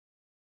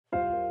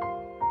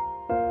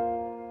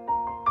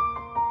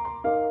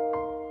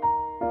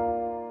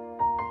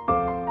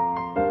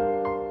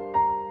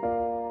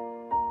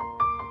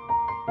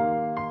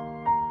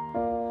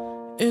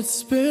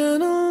It's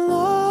been a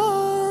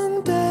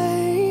long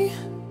day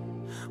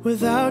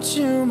without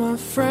you, my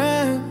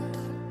friend,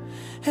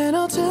 and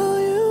I'll tell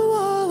you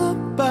all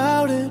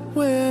about it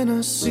when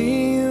I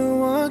see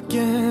you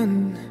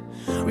again.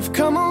 We've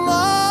come a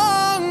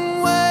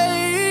long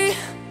way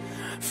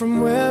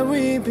from where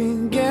we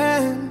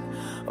began.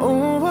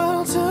 Oh,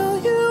 I'll tell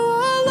you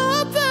all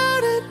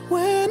about it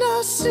when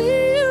I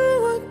see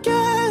you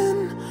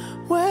again.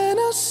 When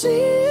I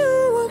see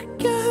you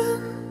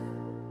again.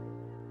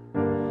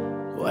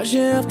 Why'd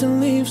you have to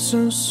leave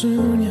so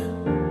soon, yeah?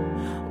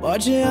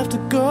 Why'd you have to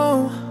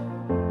go?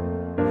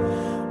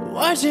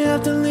 Why'd you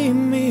have to leave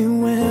me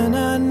when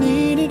I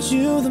needed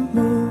you the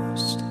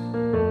most?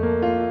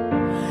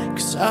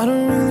 'Cause I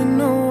don't really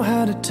know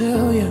how to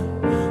tell you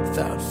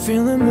without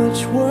feeling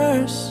much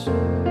worse.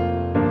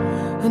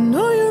 I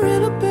know you're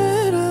in a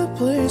better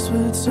place,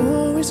 but it's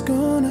always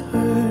gonna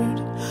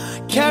hurt.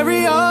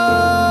 Carry on,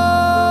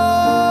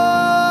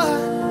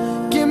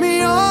 give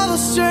me all the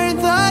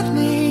strength I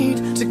need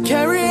to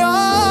carry on.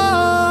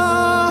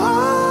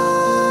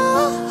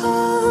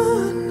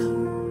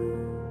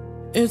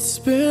 It's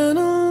been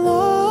a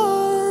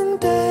long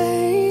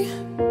day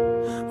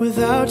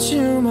without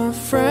you, my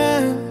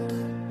friend,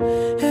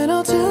 and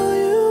I'll tell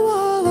you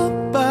all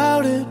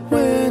about it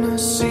when I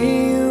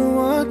see you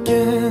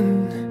again.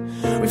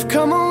 We've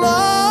come a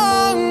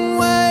long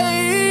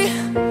way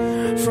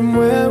from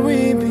where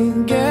we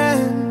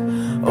began.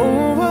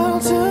 Oh,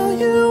 I'll tell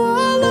you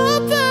all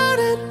about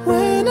it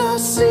when I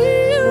see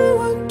you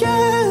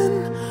again.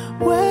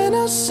 When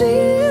I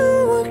see you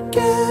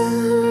again.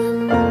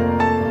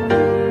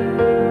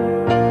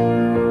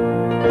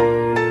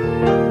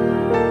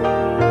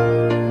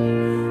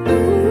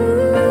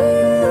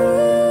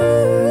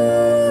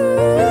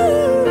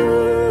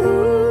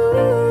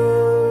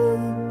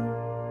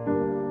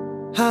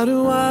 How do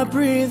I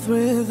breathe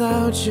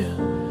without you?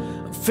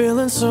 I'm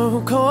feeling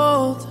so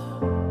cold.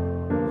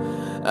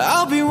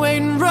 I'll be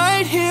waiting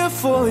right here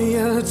for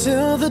you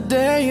till the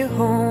day you're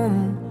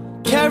home.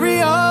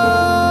 Carry on,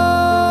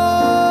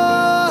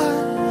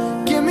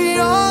 give me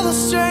all the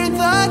strength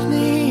I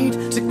need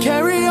to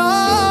carry on.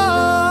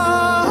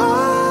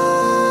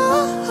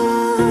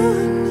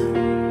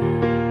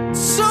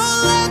 So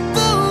let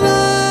the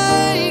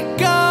light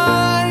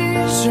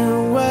guide your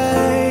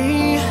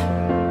way,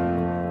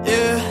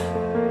 yeah.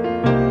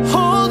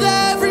 Hold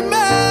every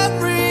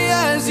memory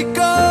as you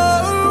go,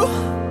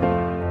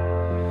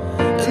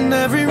 and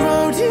every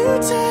road you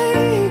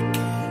take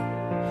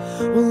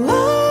will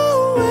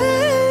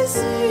always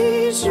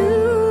lead you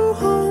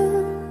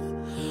home.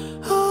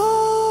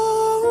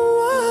 Oh,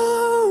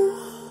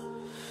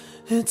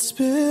 it's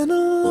been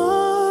a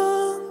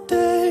long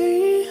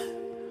day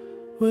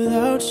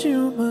without you,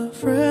 my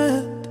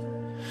friend,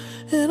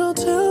 and I'll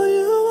tell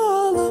you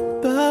all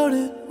about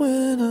it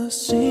when I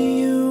see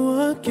you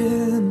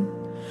again.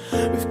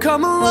 We've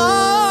come a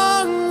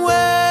long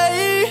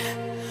way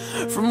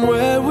from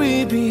where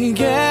we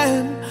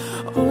began.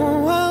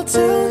 Oh, I'll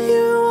tell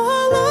you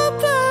all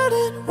about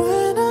it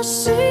when I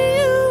see